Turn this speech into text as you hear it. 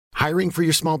Hiring for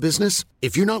your small business?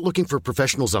 If you're not looking for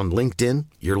professionals on LinkedIn,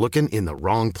 you're looking in the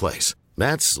wrong place.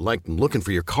 That's like looking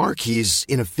for your car keys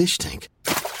in a fish tank.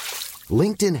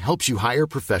 LinkedIn helps you hire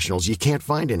professionals you can't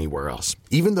find anywhere else,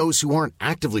 even those who aren't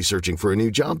actively searching for a new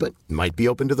job but might be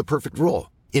open to the perfect role.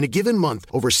 In a given month,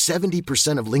 over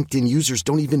 70% of LinkedIn users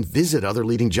don't even visit other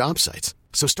leading job sites.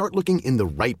 So start looking in the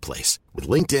right place. With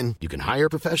LinkedIn, you can hire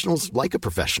professionals like a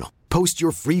professional. Post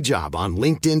your free job on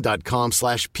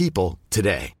linkedin.com/people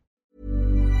today.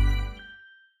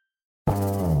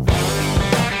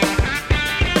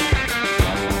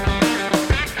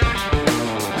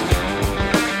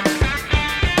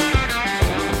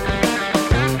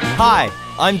 Hi,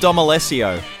 I'm Dom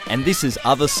Alessio, and this is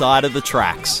Other Side of the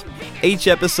Tracks. Each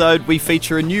episode, we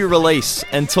feature a new release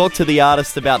and talk to the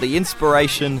artist about the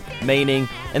inspiration, meaning,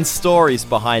 and stories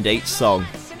behind each song.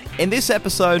 In this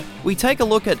episode, we take a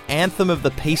look at Anthem of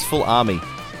the Peaceful Army,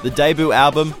 the debut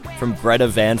album from Greta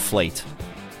Van Fleet.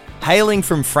 Hailing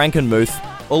from Frankenmuth,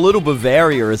 or Little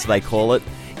Bavaria as they call it,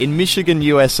 in Michigan,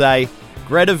 USA,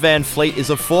 Greta Van Fleet is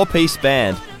a four-piece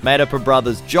band made up of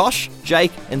brothers Josh,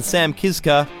 Jake, and Sam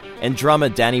Kiska, and drummer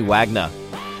Danny Wagner.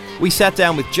 We sat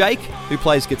down with Jake, who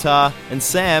plays guitar, and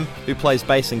Sam, who plays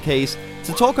bass and keys,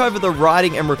 to talk over the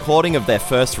writing and recording of their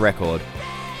first record.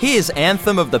 Here's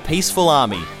Anthem of the Peaceful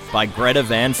Army by Greta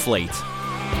Van Fleet.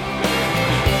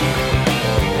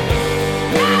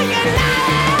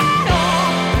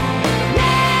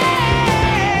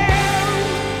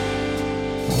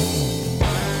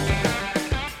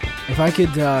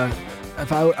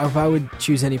 If I would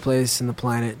choose any place in the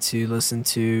planet to listen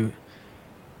to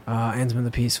Anthem of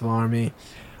the Peaceful Army,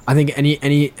 I think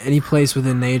any place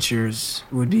within nature's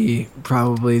would be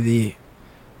probably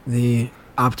the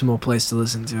optimal place to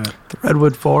listen to it. The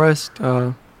Redwood Forest,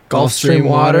 Gulf Stream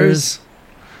waters.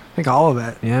 I think all of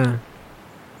it. Yeah.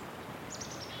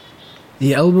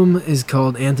 The album is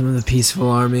called Anthem of the Peaceful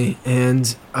Army,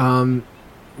 and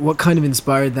what kind of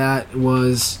inspired that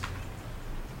was,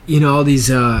 all these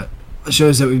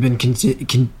shows that we've been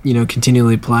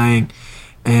continually playing,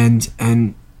 and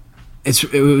it was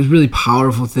a really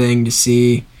powerful thing to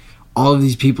see all of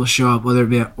these people show up, whether it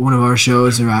be at one of our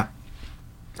shows or at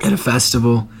a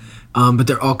festival, but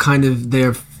they're all kind of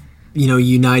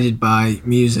united by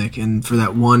music, and for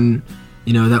that one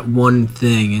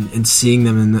thing, and seeing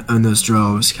them in those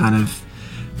droves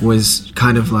was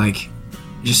kind of like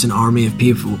just an army of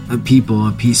people, a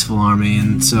peaceful army.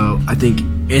 And so I think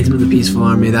Anthem of the Peaceful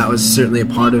Army, that was certainly a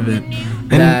part of it.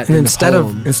 And instead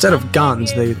of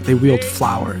guns, they wield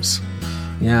flowers.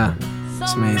 Yeah,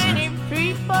 it's amazing.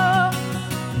 People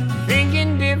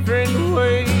thinking different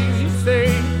ways. You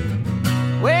say,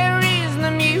 where is the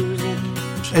music?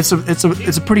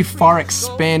 It's a pretty far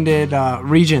expanded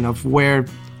region of where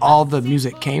all the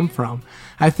music came from.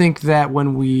 I think that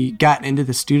when we got into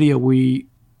the studio, we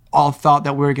all thought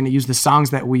that we were going to use the songs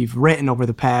that we've written over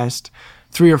the past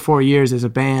 3 or 4 years as a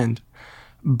band.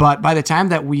 But by the time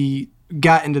that we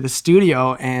got into the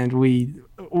studio and we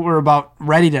were about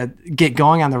ready to get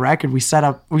going on the record, we set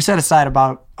aside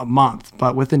about a month.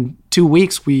 But within 2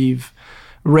 weeks, we've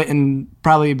written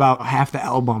probably about half the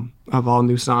album of all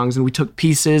new songs, and we took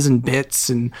pieces and bits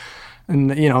and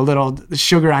a little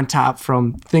sugar on top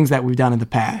from things that we've done in the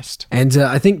past. And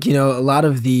I think a lot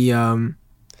of the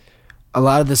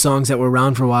songs that were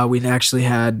around for a while, we'd actually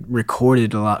had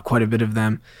recorded quite a bit of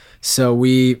them. So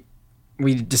we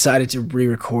decided to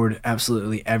re-record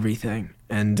absolutely everything.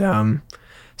 And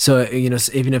so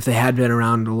even if they had been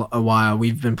around a while,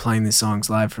 we've been playing these songs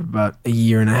live for about a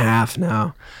year and a half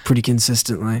now, pretty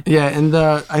consistently. Yeah, and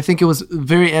I think it was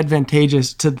very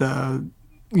advantageous to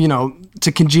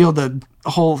to congeal the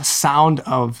whole sound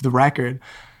of the record.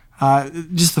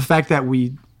 Just the fact that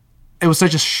it was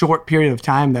such a short period of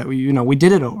time that we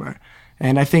did it over.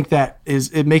 And I think that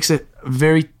it makes it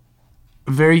very,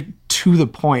 very to the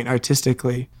point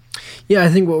artistically. Yeah, I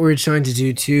think what we're trying to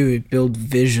do too, build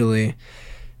visually,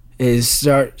 is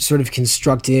start sort of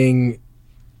constructing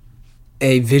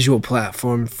a visual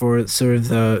platform for sort of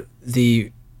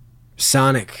the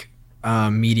sonic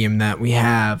medium that we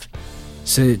have,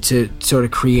 so to sort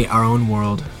of create our own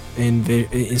world and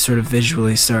sort of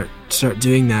visually start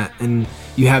doing that. And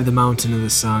you have the mountain of the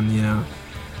sun,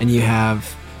 and you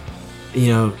have,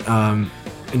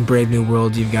 in Brave New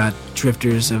World, you've got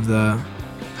drifters of the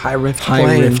High Rift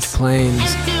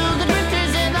Plains.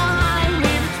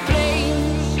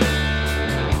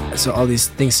 So all these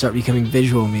things start becoming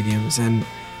visual mediums, and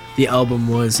the album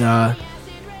was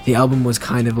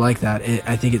kind of like that.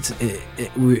 I think it's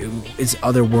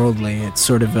otherworldly. It's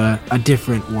sort of a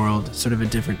different world, sort of a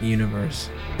different universe.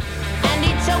 And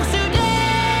it shows today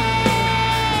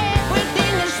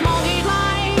within the small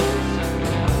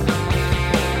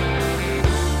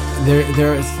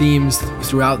there are themes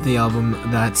throughout the album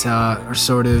that are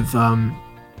sort of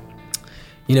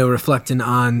reflecting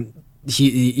on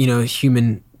the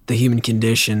human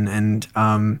condition and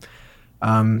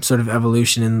sort of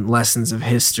evolution and lessons of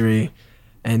history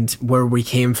and where we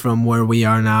came from, where we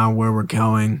are now, where we're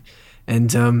going,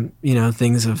 and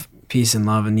things of peace and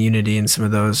love and unity and some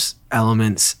of those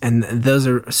elements. And those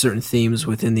are certain themes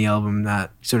within the album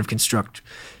that sort of construct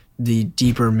the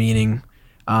deeper meaning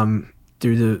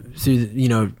through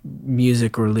the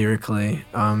music or lyrically.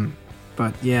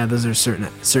 But yeah, those are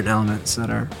certain elements that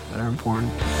are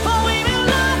important.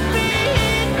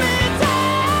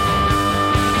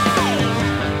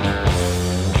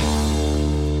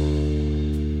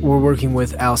 We're working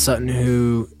with Al Sutton,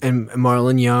 and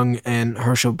Marlon Young and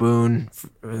Herschel Boone,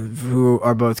 who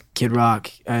are both Kid Rock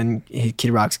and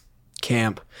Kid Rock's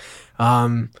camp.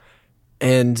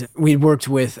 And we worked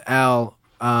with Al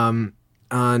on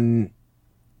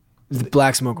the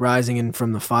Black Smoke Rising and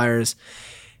From the Fires.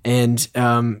 And,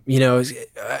 an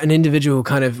individual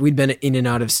we'd been in and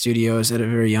out of studios at a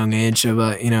very young age,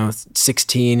 about,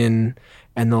 16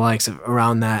 and the likes of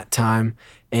around that time.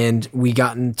 And we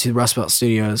got into Rust Belt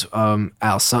Studios,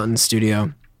 Al Sutton's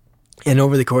studio. And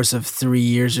over the course of 3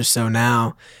 years or so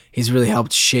now, he's really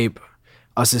helped shape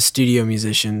us as studio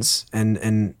musicians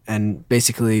and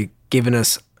basically given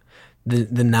us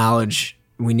the knowledge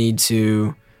we need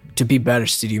to be better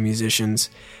studio musicians.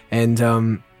 And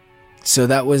so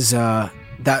that was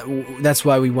that's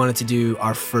why we wanted to do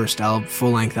our first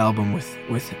full-length album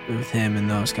with him and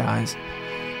those guys.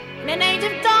 In an age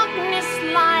of darkness,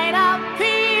 light appears,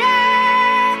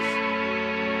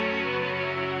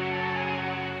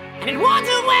 and it wards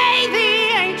away the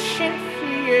ancient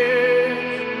fears.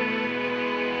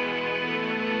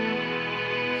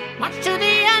 Much to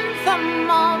the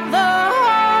anthem of the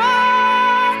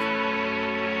heart,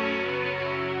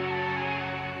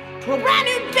 to a brand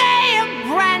new day, a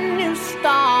brand new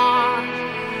start.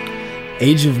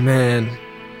 Age of Man,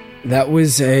 that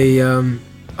was a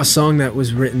song that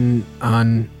was written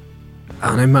on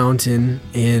a mountain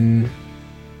in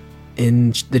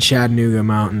the Chattanooga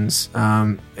Mountains,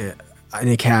 in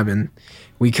a cabin.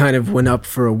 We kind of went up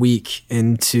for a week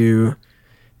into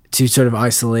sort of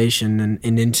isolation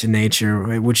and into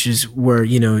nature, which is where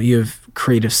you have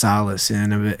creative solace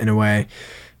in a way.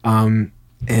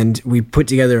 And we put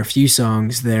together a few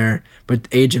songs there, but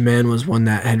Age of Man was one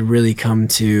that had really come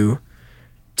to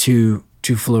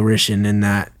flourish in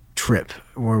that trip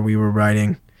where we were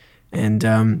writing.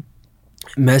 And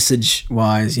message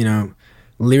wise,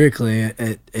 lyrically,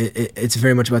 it's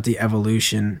very much about the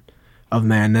evolution of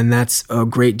man, and that's a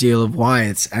great deal of why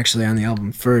it's actually on the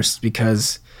album first,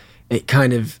 because it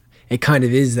kind of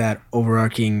is that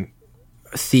overarching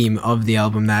theme of the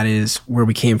album, that is where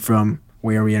we came from,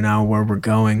 where we are now, where we're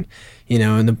going,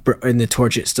 and the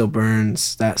torch it still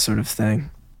burns, that sort of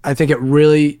thing. I think it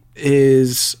really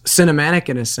is cinematic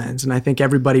in a sense, and I think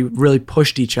everybody really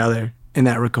pushed each other in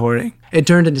that recording. It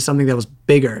turned into something that was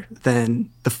bigger than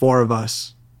the four of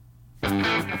us.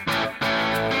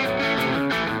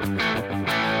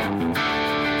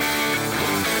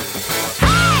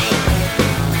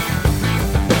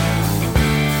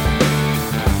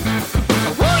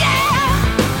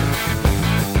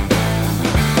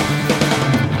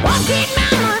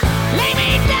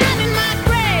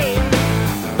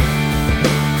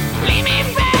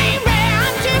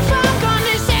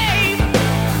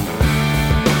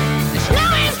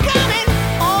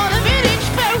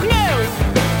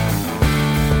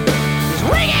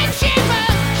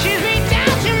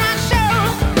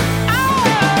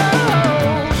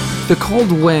 The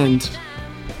Cold Wind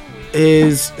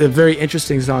is a very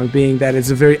interesting song, being that it's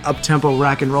a very up-tempo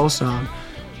rock and roll song.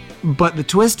 But the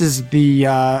twist is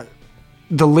the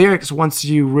lyrics, once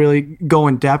you really go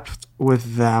in depth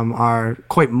with them, are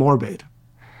quite morbid.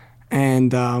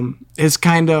 And it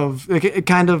kind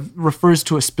of refers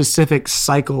to a specific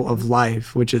cycle of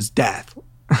life, which is death.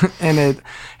 And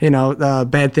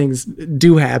bad things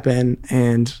do happen.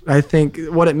 And I think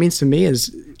what it means to me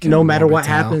is no matter what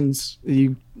happens,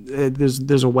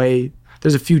 there's a way,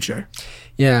 there's a future.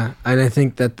 Yeah, and I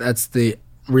think that's the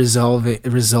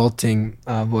resulting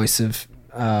voice of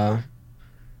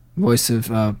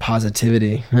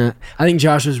positivity. I think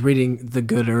Josh was reading The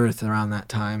Good Earth around that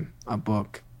time, a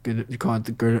book called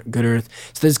The Good Earth.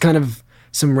 So there's kind of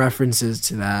some references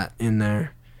to that in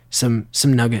there, some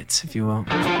nuggets, if you will.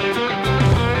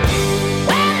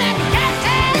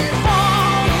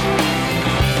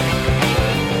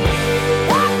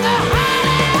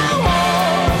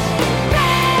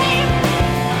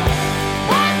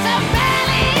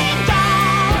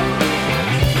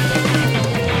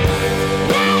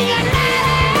 Now you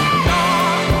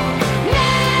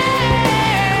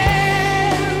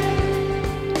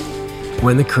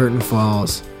When the Curtain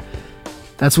Falls.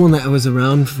 That's one that was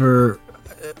around for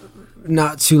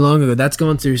not too long ago. That's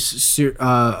gone through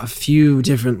a few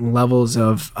different levels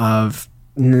of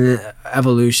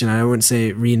evolution. I wouldn't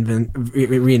say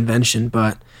reinvention,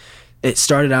 but it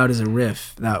started out as a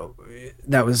riff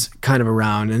that was kind of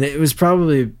around, and it was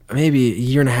probably maybe a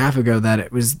year and a half ago that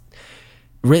it was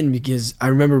written, because I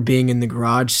remember being in the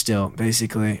garage still,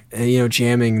 basically,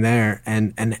 jamming there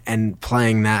and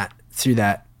playing that through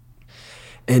that.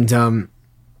 And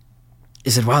I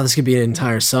said, wow, this could be an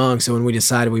entire song. So when we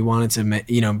decided we wanted to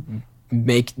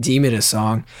deem it a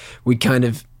song, we kind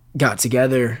of got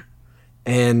together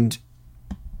and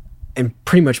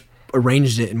pretty much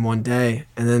arranged it in one day.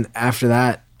 And then after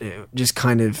that, it just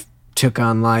kind of took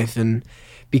on life and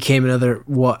became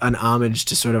an homage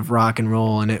to sort of rock and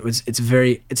roll. And it's a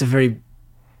very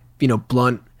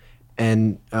blunt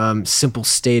and simple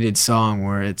stated song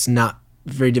where it's not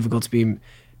very difficult to be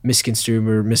misconstrued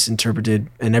or misinterpreted,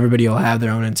 and everybody will have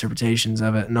their own interpretations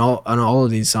of it and on all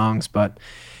of these songs. But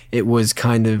it was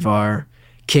kind of our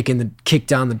kick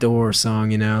down the door song,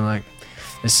 like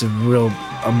there's a real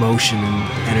emotion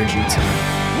and energy to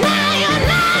it.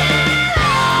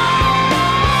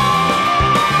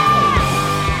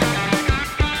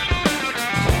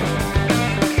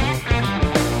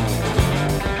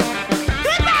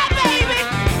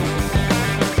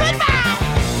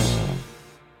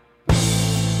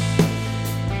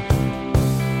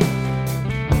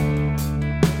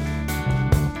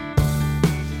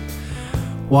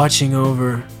 Watching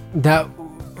Over, that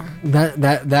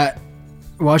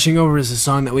Watching Over is a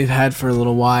song that we've had for a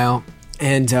little while,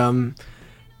 and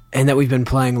that we've been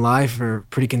playing live for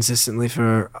pretty consistently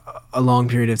for a long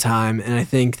period of time. And I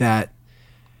think that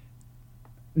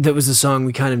was a song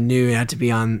we kind of knew it had to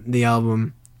be on the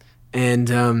album,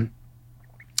 and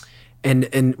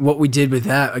what we did with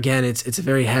that, again, it's a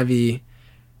very heavy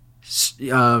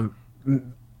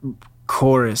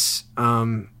chorus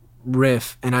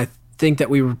riff, and I think that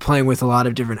we were playing with a lot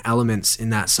of different elements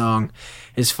in that song,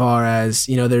 as far as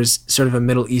there's sort of a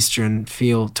Middle Eastern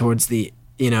feel towards the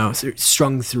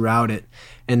strung throughout it,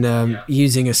 and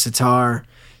using a sitar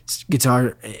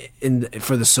guitar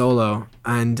for the solo,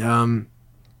 and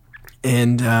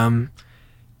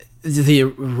the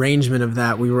arrangement of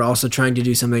that, we were also trying to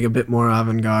do something a bit more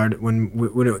avant-garde when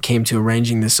it came to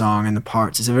arranging the song and the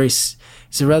parts. It's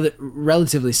a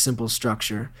relatively simple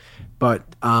structure, but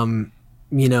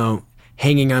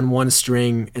hanging on one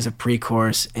string as a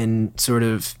pre-chorus and sort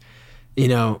of,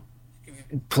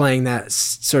 playing that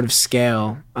sort of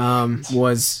scale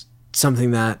was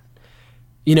something that,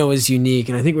 is unique.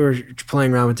 And I think we were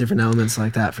playing around with different elements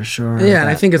like that for sure. Yeah, and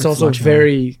I think it's also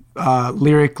very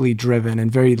lyrically driven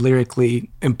and very lyrically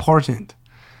important.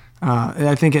 And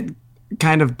I think it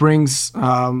kind of brings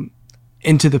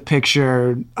into the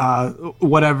picture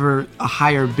whatever a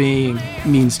higher being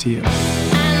means to you.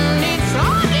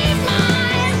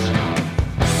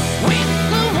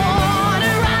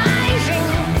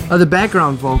 The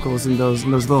background vocals in those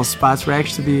little spots were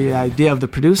actually the idea of the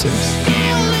producers.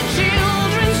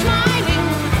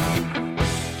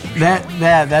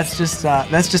 That's just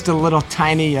a little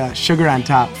tiny sugar on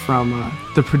top from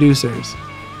the producers,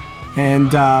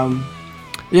 and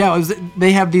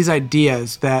they have these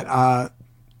ideas that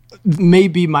may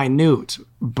be minute,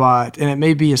 and it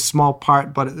may be a small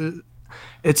part, but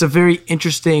it's a very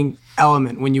interesting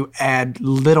element when you add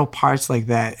little parts like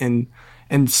that and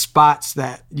spots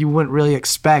that you wouldn't really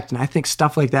expect. And I think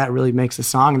stuff like that really makes a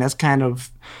song. And that's kind of,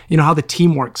 how the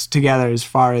team works together as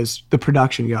far as the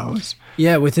production goes.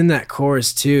 Yeah, within that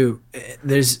chorus too,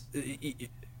 it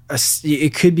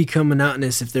could become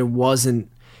monotonous if there wasn't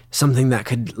something that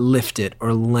could lift it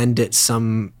or lend it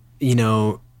some,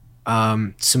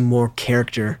 some more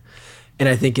character. And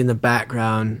I think in the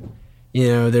background,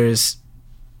 there's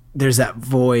that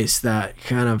voice, that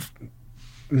kind of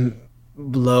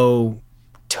low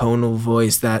tonal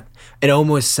voice that it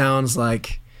almost sounds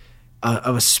like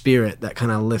of a spirit that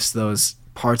kind of lifts those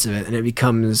parts of it, and it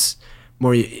becomes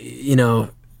more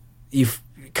you've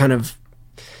kind of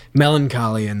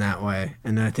melancholy in that way.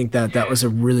 And I think that was a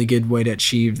really good way to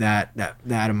achieve that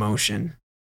emotion.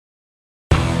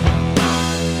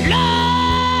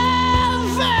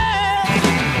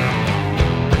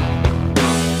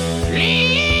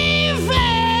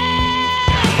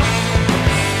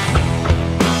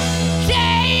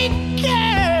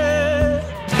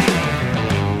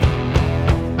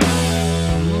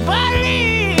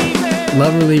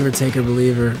 Lover, Leaver, Take a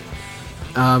Believer.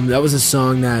 That was a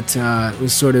song that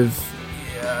was sort of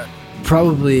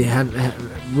probably had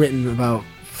written about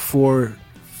four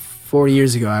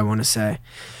years ago, I want to say.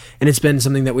 And it's been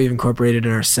something that we've incorporated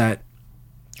in our set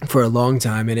for a long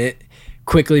time, and it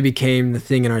quickly became the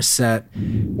thing in our set,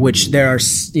 which there are,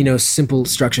 you know, simple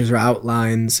structures or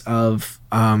outlines of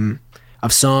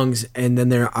songs, and then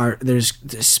there's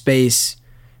space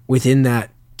within that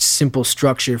simple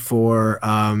structure for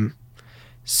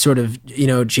sort of, you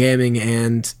know, jamming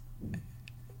and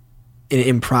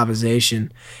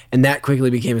improvisation. And that quickly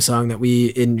became a song that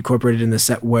we incorporated in the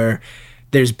set, where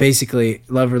there's basically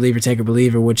Love Reliever, Take a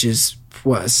Believer, which is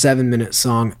what, a 7-minute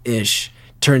song-ish,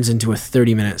 turns into a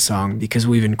 30-minute song, because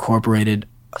we've incorporated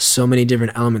so many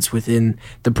different elements within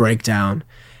the breakdown,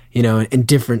 you know, and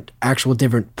different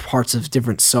parts of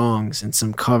different songs, and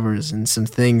some covers and some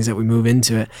things that we move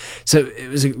into it. So it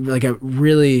was like a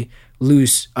really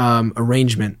loose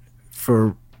arrangement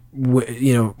for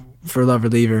Love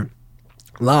Reliever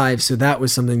live. So that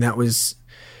was something that was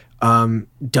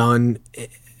done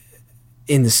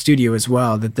in the studio as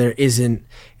well, that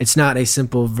it's not a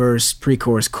simple verse,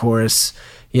 pre-chorus, chorus,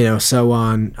 you know, so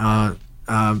on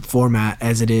format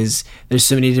as it is. There's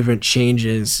so many different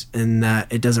changes, and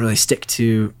that it doesn't really stick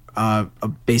to a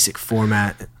basic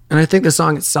format. And I think the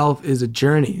song itself is a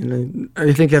journey, and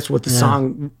I think that's what the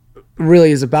song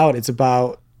really is about. It's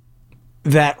about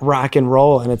that rock and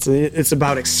roll, and it's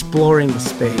about exploring the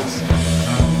space.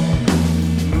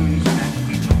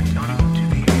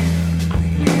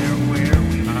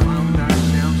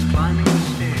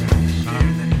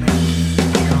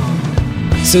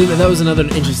 So that was another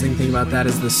interesting thing about that,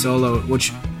 is the solo,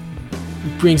 which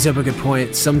brings up a good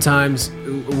point. Sometimes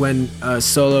when a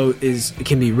solo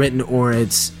can be written, or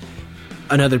it's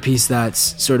another piece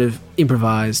that's sort of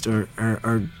improvised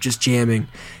or just jamming,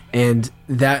 and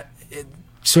that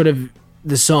sort of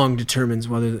the song determines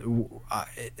whether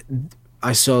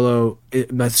my solo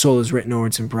is written or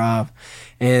it's improv.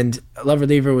 And Love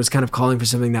Reliever was kind of calling for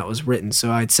something that was written, so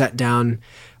I'd sat down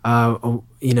years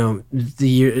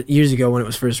ago when it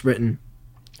was first written,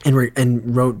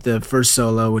 and wrote the first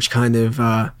solo, which kind of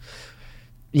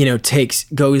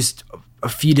goes a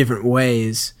few different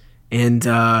ways, and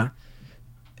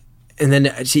then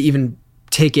to even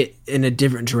take it in a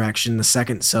different direction, the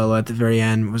second solo at the very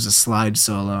end was a slide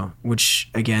solo, which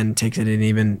again takes it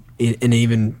in an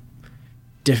even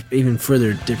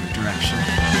further different direction.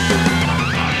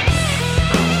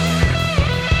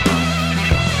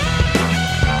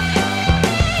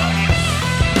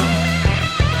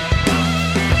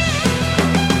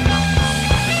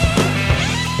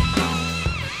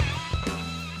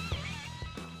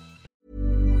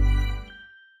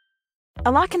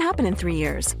 A lot can happen in 3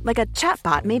 years, like a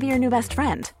chatbot may be your new best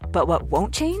friend. But what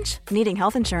won't change? Needing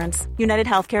health insurance. United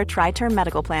Healthcare Tri-Term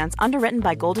Medical Plans, underwritten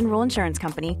by Golden Rule Insurance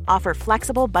Company, offer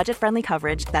flexible, budget-friendly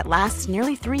coverage that lasts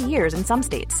nearly 3 years in some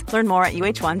states. Learn more at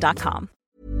uh1.com.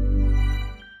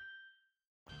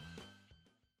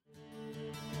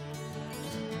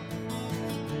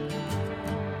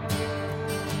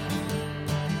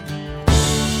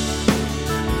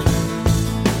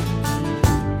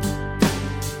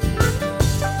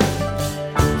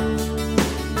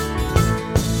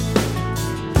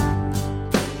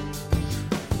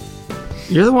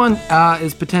 You're the One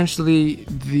is potentially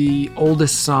the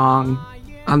oldest song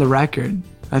on the record.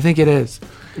 I think it is.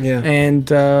 Yeah. And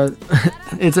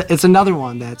it's another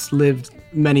one that's lived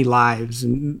many lives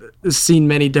and seen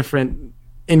many different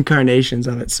incarnations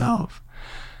of itself.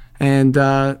 And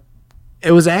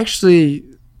it was actually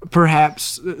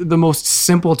perhaps the most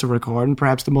simple to record, and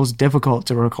perhaps the most difficult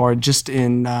to record, just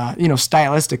in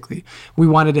stylistically. We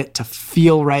wanted it to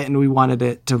feel right, and we wanted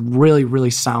it to really,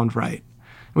 really sound right.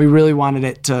 We really wanted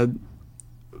it to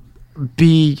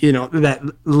be, that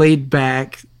laid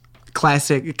back,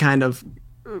 classic kind of,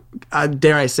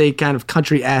 dare I say, kind of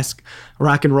country-esque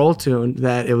rock and roll tune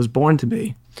that it was born to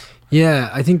be. Yeah,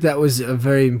 I think that was a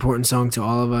very important song to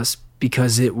all of us,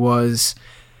 because it was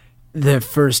the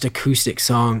first acoustic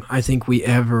song I think we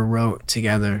ever wrote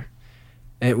together.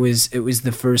 It was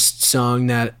the first song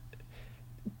that,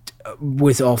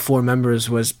 with all four members,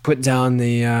 was put down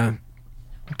the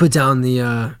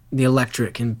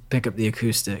electric and pick up the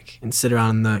acoustic and sit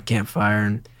around the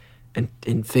campfire and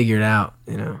figure it out,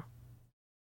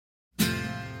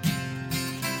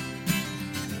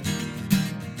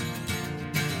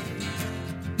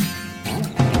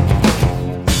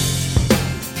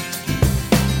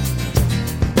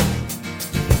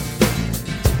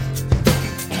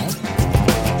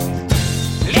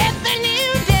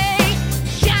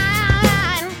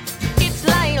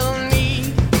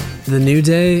 The New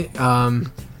Day,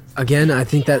 again, I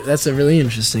think that's a really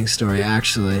interesting story,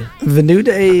 actually. The New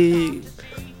Day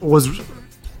was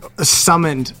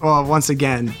summoned once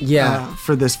again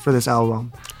for this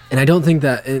album. And I don't think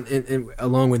that,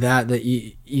 along with that, that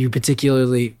you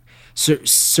particularly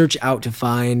search out to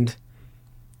find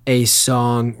a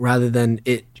song rather than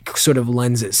it sort of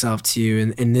lends itself to you.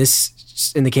 And in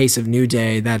the case of New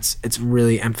Day, it's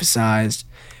really emphasized.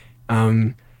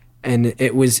 And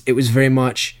it was very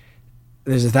much,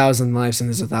 there's 1,000 lives and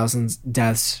there's 1,000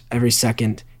 deaths every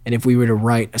second. And if we were to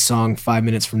write a song 5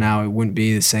 minutes from now, it wouldn't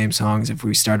be the same song as if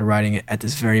we started writing it at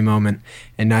this very moment.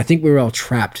 And I think we were all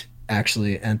trapped,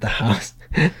 actually, at the house.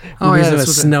 Because of a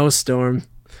snowstorm.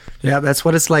 Yeah, that's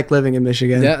what it's like living in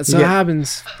Michigan. Yeah, that's what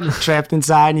happens. Trapped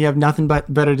inside and you have nothing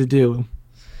but better to do.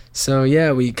 So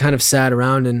yeah, we kind of sat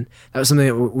around, and that was something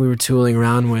that we were tooling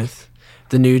around with,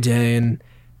 the New Day,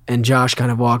 and Josh kind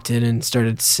of walked in and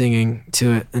started singing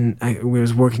to it, and we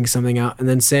was working something out, and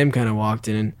then Sam kind of walked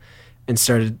in and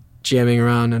started jamming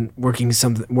around and working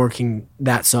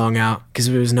that song out, because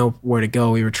there was nowhere to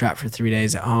go. We were trapped for 3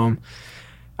 days at home,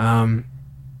 and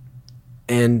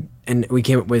we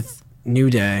came up with New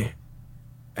Day,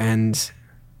 and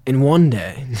in one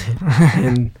day,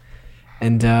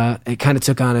 and it kind of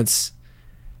took on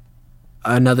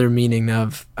another meaning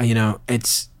of,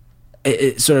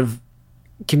 it sort of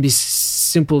can be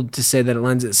simple to say that it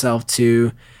lends itself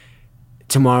to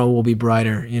tomorrow will be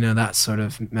brighter, that sort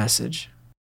of message.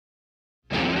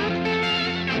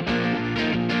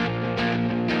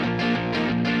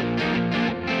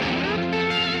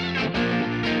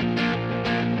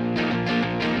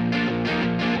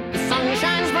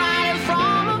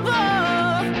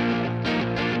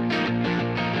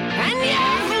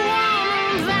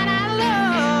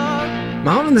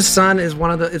 Mountain in the Sun is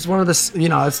one of the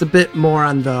it's a bit more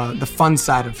on the fun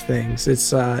side of things.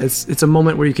 It's a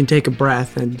moment where you can take a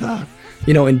breath and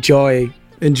enjoy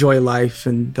life,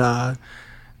 and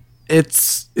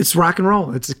it's rock and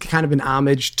roll. It's kind of an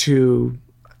homage to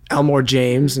Elmore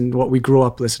James and what we grew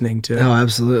up listening to. Oh,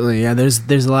 absolutely. Yeah,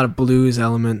 there's a lot of blues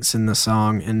elements in the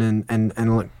song, and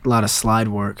a lot of slide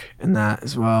work in that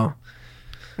as well.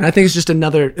 And I think it's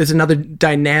another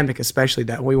dynamic, especially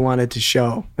that we wanted to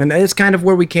show, and it's kind of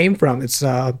where we came from. It's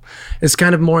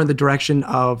kind of more in the direction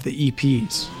of the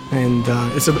EPs, and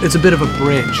it's a bit of a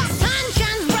bridge.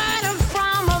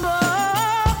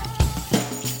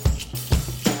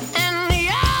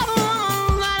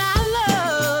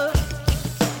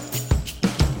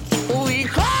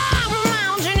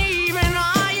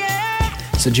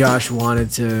 So Josh wanted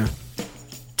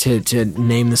to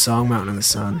name the song Mountain in the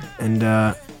Sun, and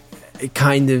it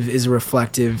kind of is a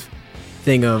reflective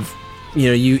thing of,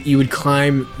 you would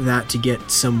climb that to get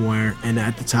somewhere, and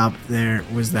at the top there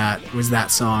was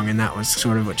that song, and that was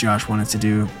sort of what Josh wanted to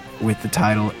do with the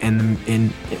title, and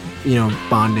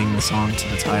bonding the song to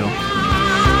the title.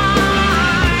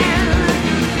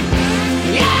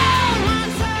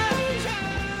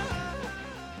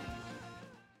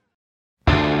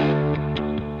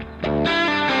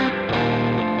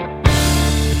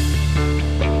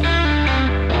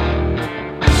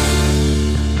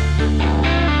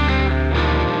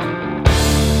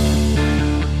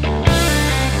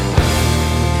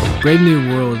 Brave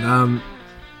New World.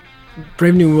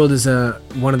 Brave New World is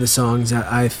one of the songs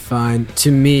that I find,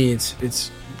 to me, it's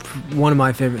one of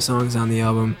my favorite songs on the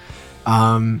album.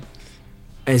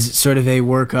 As sort of a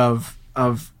work of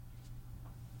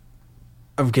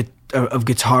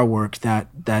guitar work that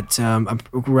I'm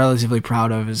relatively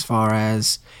proud of, as far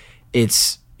as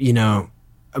its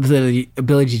ability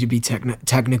to be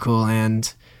technical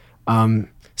and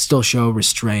still show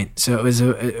restraint. So it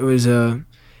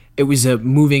was a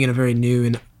moving in a very new,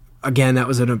 and again, that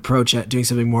was an approach at doing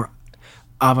something more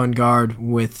avant-garde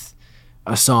with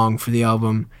a song for the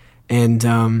album, and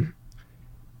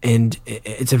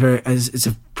it's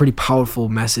a pretty powerful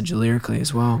message lyrically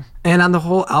as well. And on the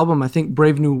whole album, I think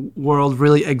Brave New World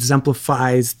really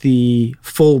exemplifies the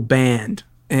full band,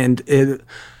 and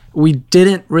we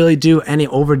didn't really do any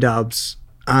overdubs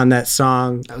on that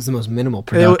song. That was the most minimal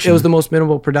production. It was the most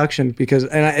minimal production, because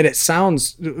and it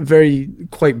sounds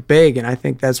quite big, and I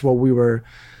think that's what we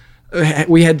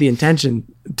had the intention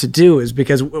to do, is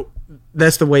because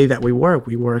that's the way that we work.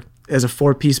 We work as a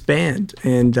 4-piece band,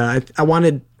 and I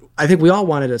think we all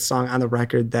wanted a song on the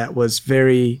record that was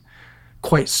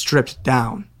quite stripped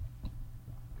down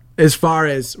as far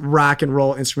as rock and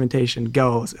roll instrumentation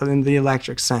goes, in the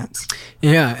electric sense.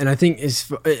 Yeah, and I think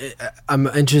I'm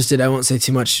interested. I won't say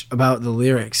too much about the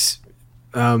lyrics.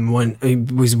 One,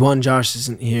 Josh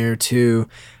isn't here. Two,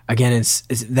 again, it's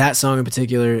that song in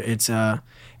particular. It's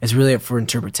really up for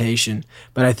interpretation.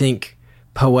 But I think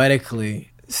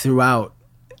poetically throughout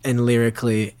and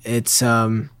lyrically, it's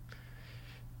a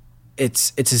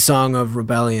song of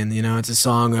rebellion. It's a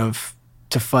song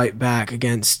to fight back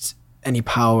against any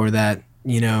power that,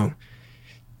 you know,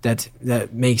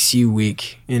 that makes you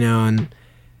weak, you know, and,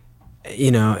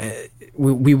 you know,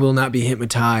 we will not be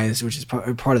hypnotized, which is part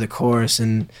of the chorus,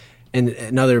 and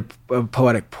another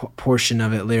poetic portion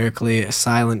of it lyrically, a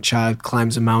silent child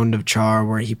climbs a mound of char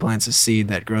where he plants a seed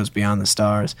that grows beyond the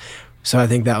stars. So I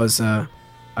think that was a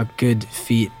good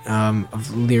feat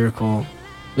of lyrical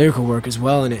work as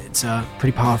well, and it's a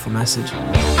pretty powerful message.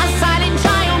 A silent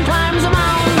child climbs a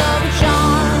mound of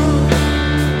charm,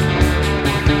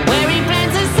 where he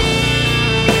plants a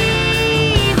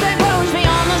seed that grows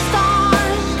beyond the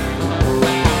stars.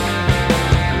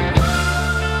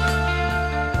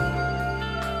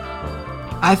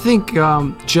 I think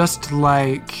just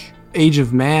like Age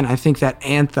of Man, I think that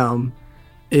Anthem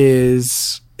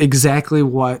is exactly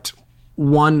what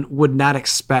one would not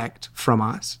expect from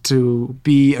us to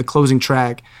be a closing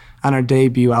track on our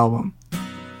debut album.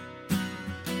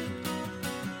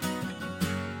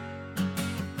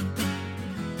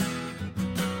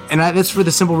 And that's for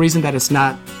the simple reason that it's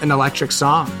not an electric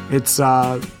song. It's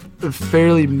a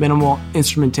fairly minimal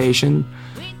instrumentation,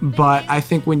 but I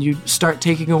think when you start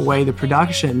taking away the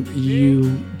production,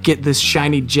 you get this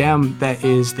shiny gem that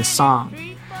is the song.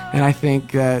 And I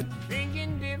think that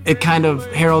it kind of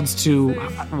heralds to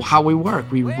how we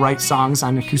work. We write songs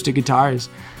on acoustic guitars,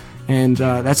 and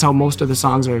that's how most of the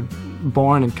songs are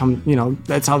born and come, you know,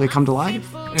 that's how they come to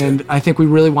life. And I think we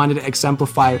really wanted to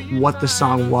exemplify what the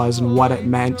song was and what it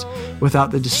meant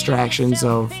without the distractions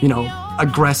of, you know,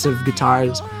 aggressive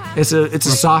guitars. It's a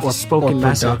soft spoken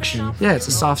message. Yeah, it's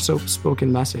a soft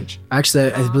spoken message.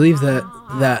 Actually, I believe that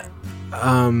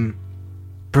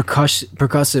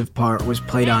percussive part was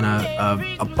played on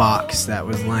a box that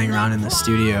was laying around in the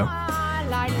studio.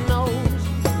 Twilight knows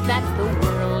that the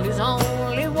world is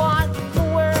only what the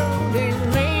world is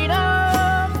made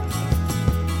of.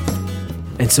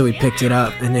 And so we picked it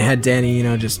up, and it had Danny, you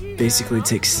know, just basically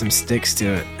take some sticks to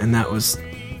it, and that was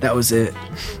it.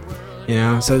 You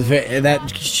know, so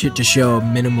that should to show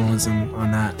minimalism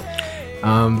on that.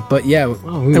 But yeah,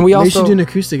 we also should do an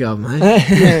acoustic album. Hey?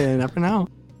 Yeah, you never know.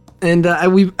 And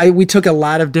we took a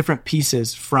lot of different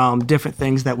pieces from different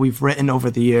things that we've written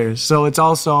over the years. So it's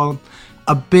also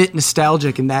a bit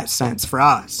nostalgic in that sense for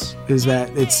us, is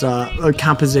that it's a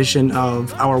composition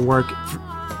of our work,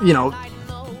 you know,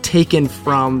 taken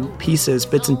from bits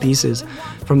and pieces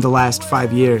from the last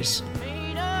 5 years.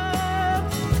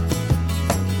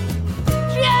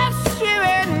 Just you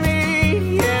and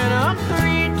me, and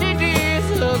agree to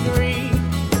disagree,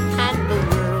 and the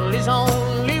world is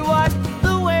only what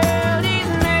the world is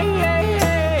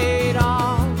made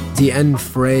of. The end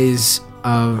phrase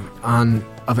of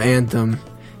Anthem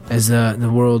is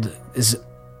the world is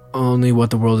only what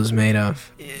the world is made of.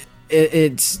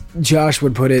 It's Josh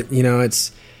would put it, you know,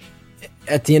 it's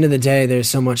at the end of the day there's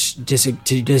so much to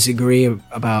disagree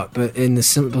about, but in the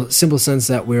simple sense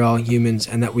that we're all humans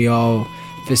and that we all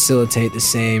facilitate the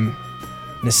same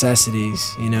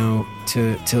necessities, you know,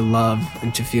 to love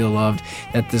and to feel loved,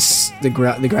 that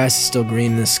the grass is still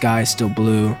green and the sky is still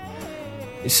blue.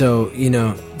 So, you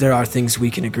know, there are things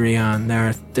we can agree on.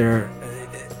 There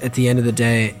at the end of the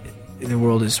day, the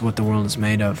world is what the world is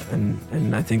made of,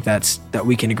 and I think that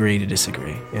we can agree to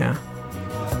disagree. Yeah.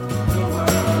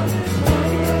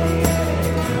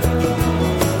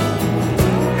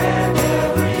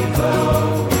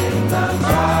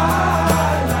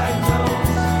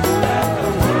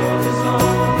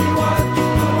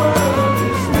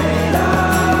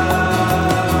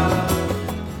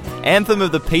 Anthem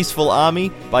of the Peaceful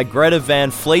Army by Greta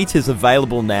Van Fleet is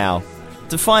available now.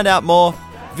 To find out more,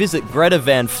 visit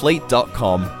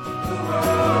gretavanfleet.com.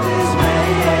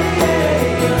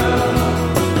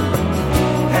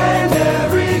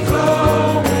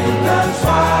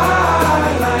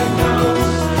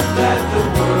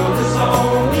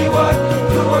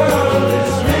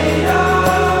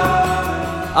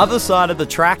 Other Side of the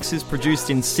Tracks is produced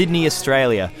in Sydney,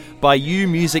 Australia by U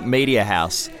Music Media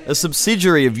House, a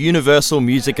subsidiary of Universal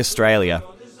Music Australia.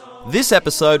 This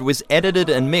episode was edited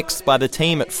and mixed by the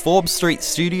team at Forbes Street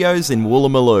Studios in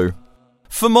Woolloomooloo.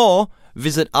 For more,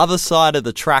 visit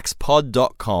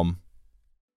othersideofthetrackspod.com.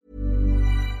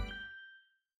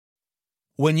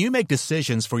 When you make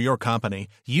decisions for your company,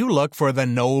 you look for the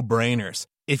no-brainers.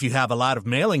 If you have a lot of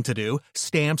mailing to do,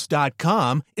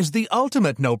 Stamps.com is the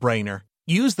ultimate no-brainer.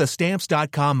 Use the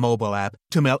Stamps.com mobile app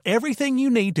to mail everything you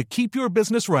need to keep your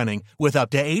business running with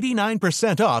up to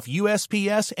 89% off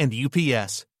USPS and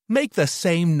UPS. Make the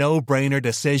same no-brainer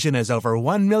decision as over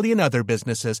 1 million other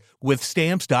businesses with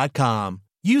Stamps.com.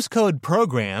 Use code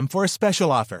PROGRAM for a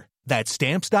special offer. That's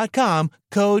Stamps.com,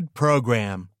 code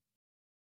PROGRAM.